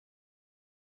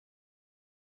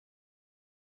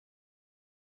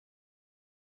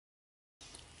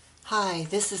Hi,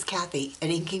 this is Kathy at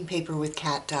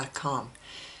inkingpaperwithkat.com.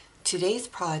 Today's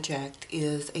project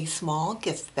is a small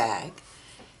gift bag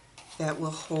that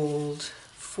will hold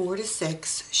 4 to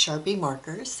 6 Sharpie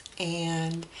markers,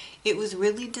 and it was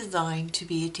really designed to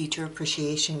be a teacher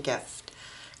appreciation gift,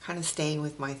 kind of staying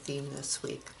with my theme this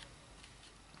week.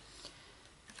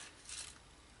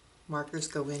 Markers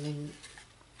go in and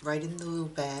right in the little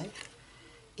bag.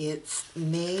 It's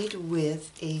made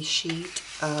with a sheet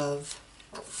of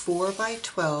 4 by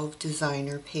 12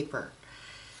 designer paper.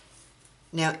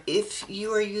 Now, if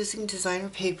you are using designer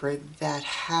paper that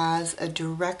has a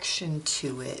direction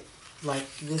to it,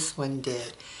 like this one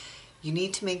did, you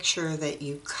need to make sure that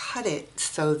you cut it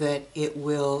so that it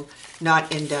will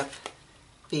not end up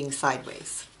being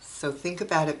sideways. So think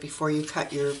about it before you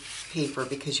cut your paper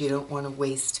because you don't want to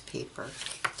waste paper.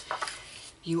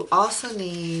 You also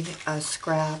need a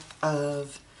scrap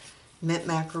of mint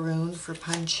macaroon for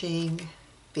punching,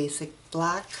 basic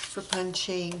black for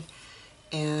punching,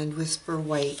 and whisper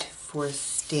white for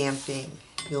stamping.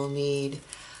 You'll need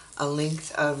a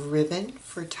length of ribbon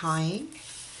for tying,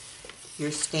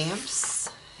 your stamps,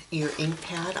 your ink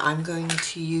pad. I'm going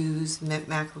to use mint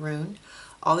macaroon.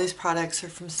 All these products are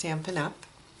from Stampin' Up.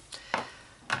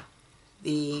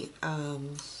 The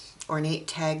ornate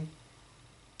tag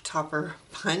topper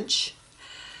punch.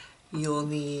 You'll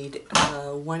need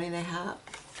 1 1¼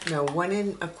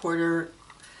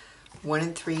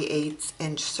 1 3/8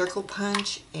 inch circle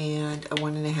punch and a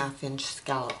 1½ inch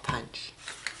scallop punch.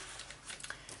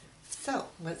 So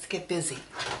let's get busy.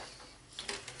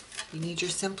 You need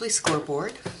your Simply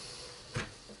scoreboard.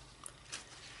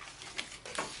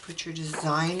 Put your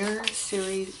designer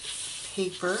series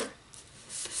paper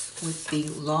with the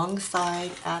long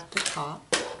side at the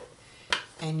top,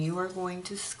 and you are going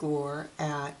to score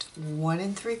at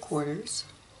 1 3/4,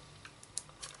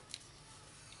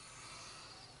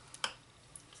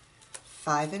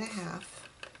 5 1/2,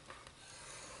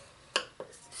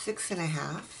 6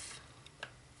 1/2,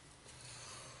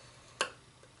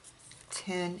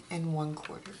 10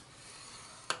 1/4.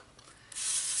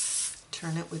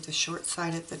 Turn it with the short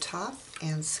side at the top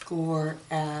and score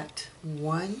at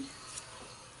 1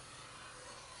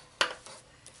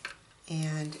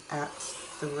 and at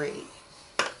 3.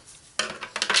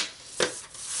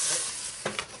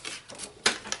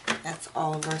 That's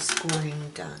all of our scoring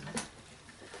done.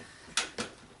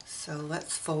 So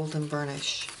let's fold and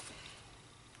burnish.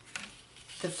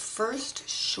 The first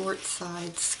short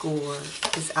side score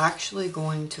is actually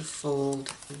going to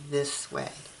fold this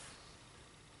way.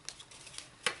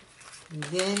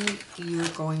 Then you're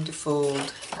going to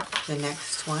fold the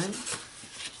next one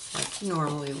like you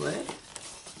normally would.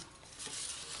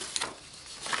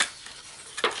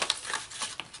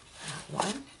 That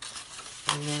one.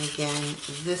 And then again,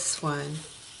 this one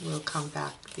will come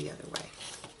back the other way.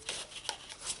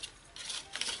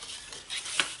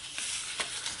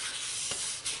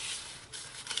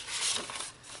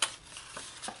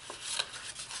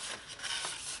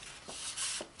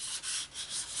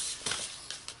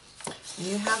 When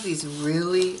you have these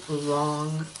really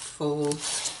long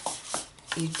folds,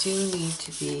 you do need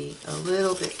to be a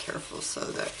little bit careful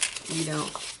so that you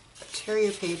don't tear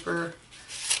your paper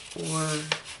or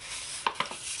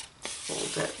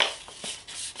fold it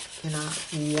in a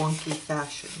wonky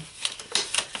fashion.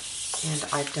 And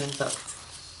I've done both.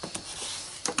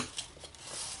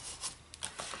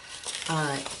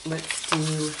 Alright, let's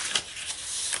do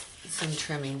some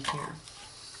trimming here.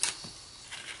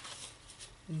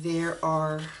 There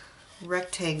are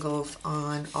rectangles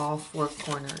on all 4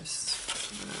 corners.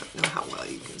 I don't know how well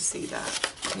you can see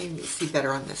that. Maybe you see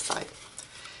better on this side.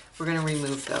 We're going to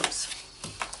remove those.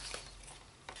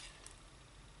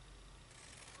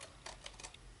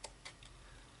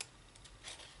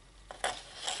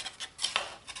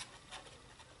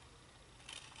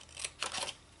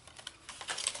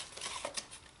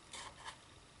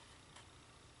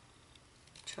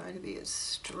 Try to be as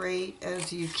straight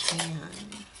as you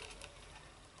can.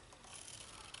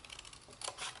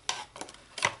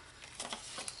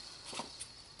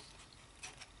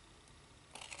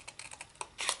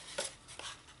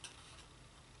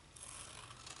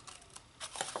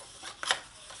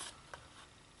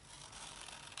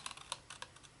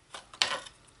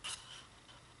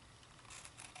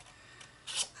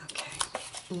 Okay,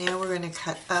 now we're going to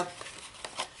cut up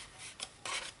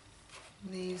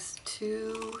these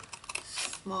 2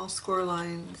 small score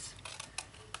lines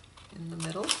in the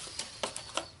middle.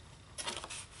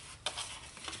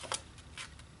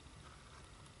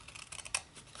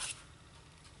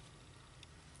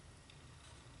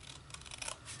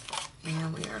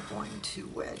 And we are going to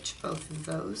wedge both of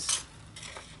those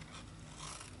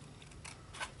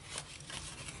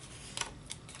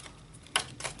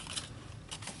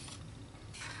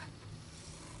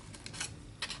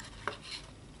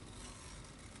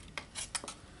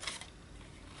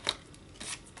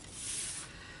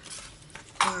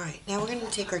Now we're going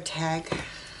to take our tag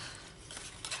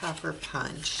topper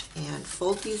punch and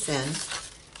fold these in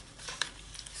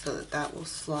so that that will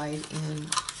slide in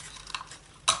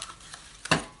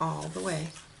all the way.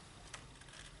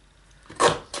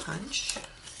 Punch,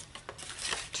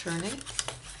 turn it,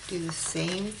 do the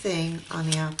same thing on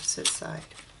the opposite side.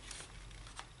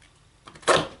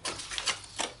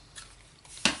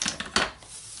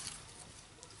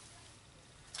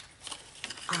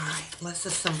 Alright, let's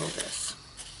assemble this.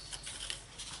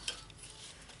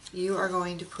 You are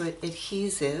going to put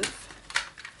adhesive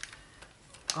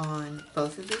on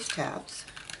both of these tabs.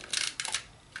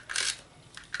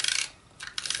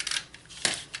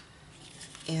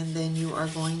 And then you are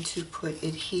going to put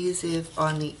adhesive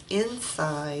on the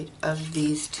inside of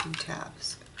these two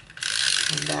tabs.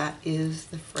 And that is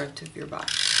the front of your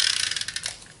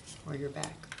box, or your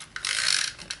bag.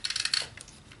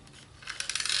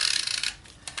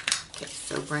 Okay,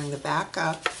 so bring the back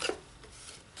up.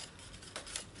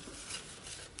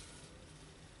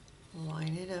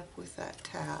 Line it up with that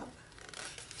tab.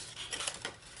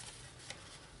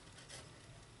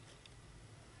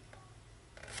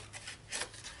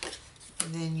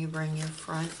 And then you bring your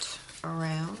front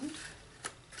around.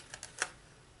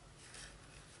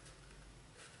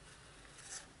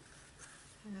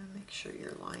 And make sure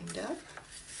you're lined up.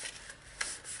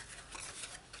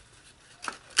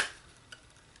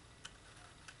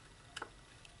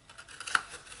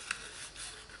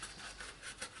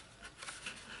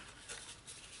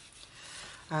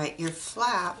 All right, your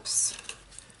flaps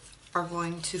are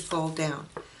going to fold down.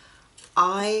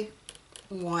 I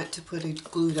want to put a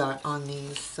glue dot on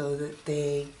these so that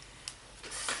they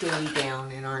stay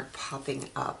down and aren't popping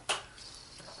up.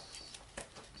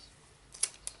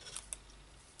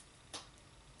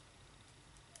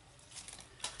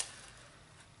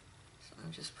 So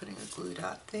I'm just putting a glue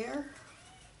dot there,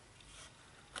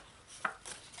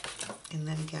 and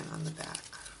then again on the back.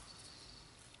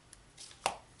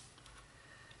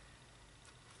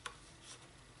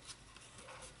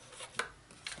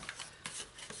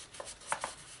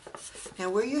 Now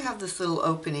where you have this little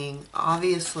opening,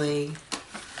 obviously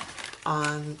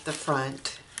on the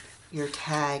front, your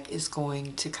tag is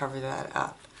going to cover that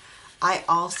up. I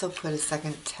also put a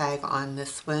second tag on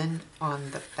this one on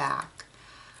the back.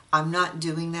 I'm not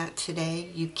doing that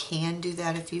today. You can do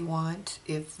that if you want,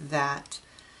 if that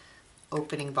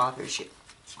opening bothers you.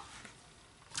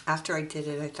 After I did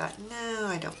it, I thought, no,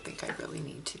 I don't think I really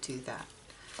need to do that.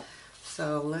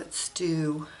 So let's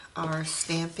do our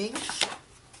stamping.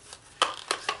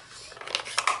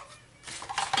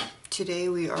 Today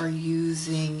we are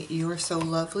using You're So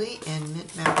Lovely and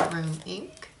Mint Macaroon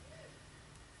ink.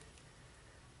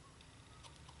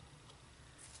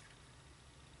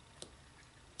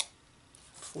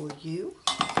 For you.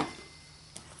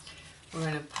 We're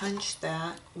going to punch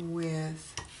that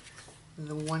with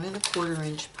the 1 1/4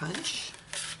 inch punch.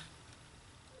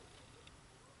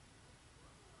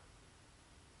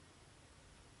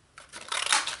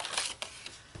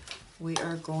 We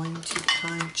are going to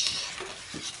punch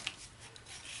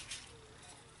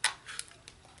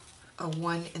a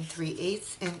 1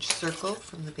 3/8 inch circle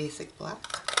from the Basic Black.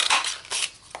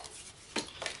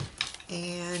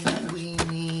 And we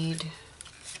need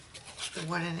the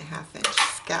 1 1/2 inch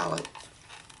scallop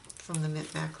from the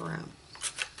Mint Macaroon.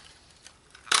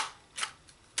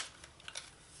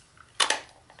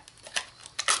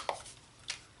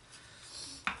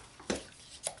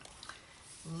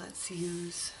 Let's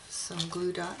use some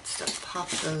glue dots to pop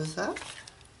those up.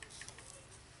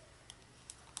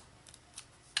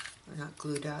 Or not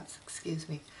glue dots, excuse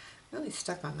me. I'm really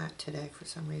stuck on that today for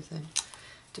some reason.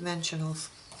 Dimensionals.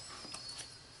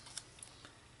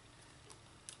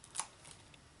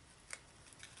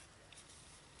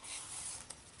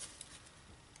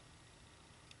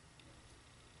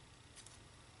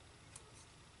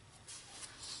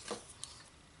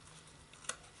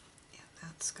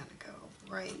 That's going to go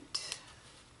right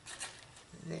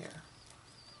there.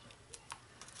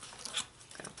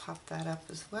 I'm going to pop that up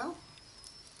as well.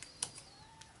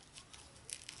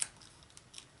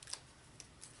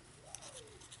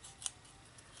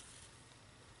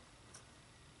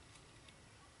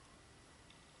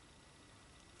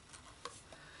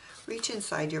 Reach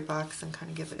inside your box and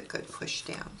kind of give it a good push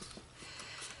down.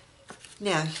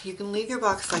 Now, you can leave your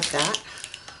box like that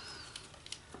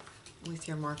with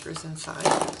your markers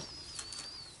inside,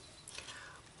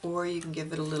 or you can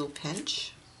give it a little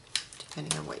pinch,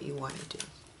 depending on what you want to do.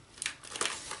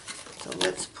 So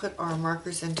let's put our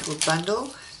markers into a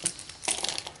bundle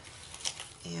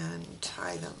and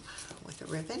tie them with a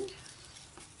ribbon.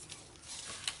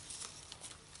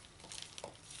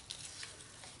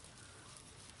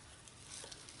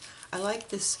 like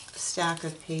this stack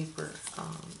of paper.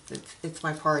 It's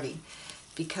my party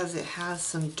because it has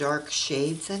some dark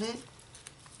shades in it.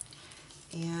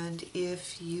 And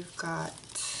if you've got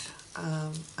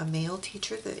a male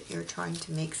teacher that you're trying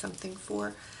to make something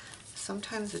for,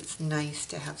 sometimes it's nice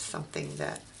to have something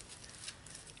that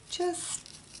just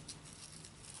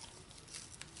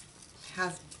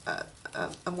has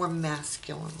a more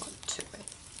masculine look to it.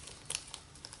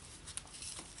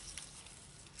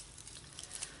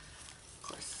 Of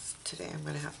course, today I'm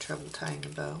going to have trouble tying a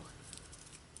bow.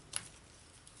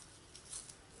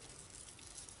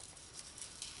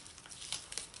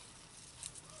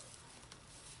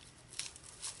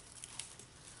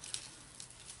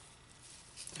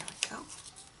 There we go.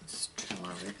 Let's trim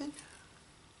our ribbon.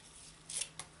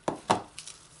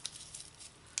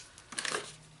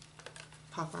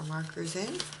 Pop our markers in.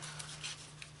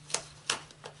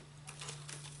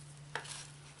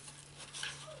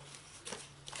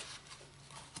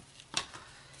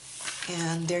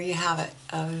 And there you have it,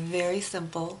 a very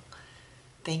simple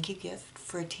thank you gift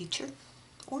for a teacher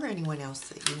or anyone else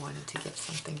that you wanted to give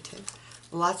something to.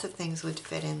 Lots of things would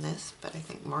fit in this, but I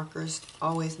think markers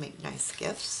always make nice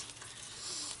gifts.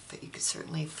 But you could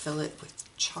certainly fill it with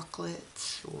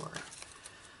chocolate or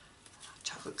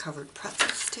chocolate-covered pretzel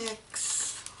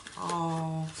sticks,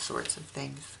 all sorts of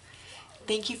things.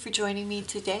 Thank you for joining me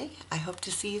today. I hope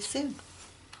to see you soon.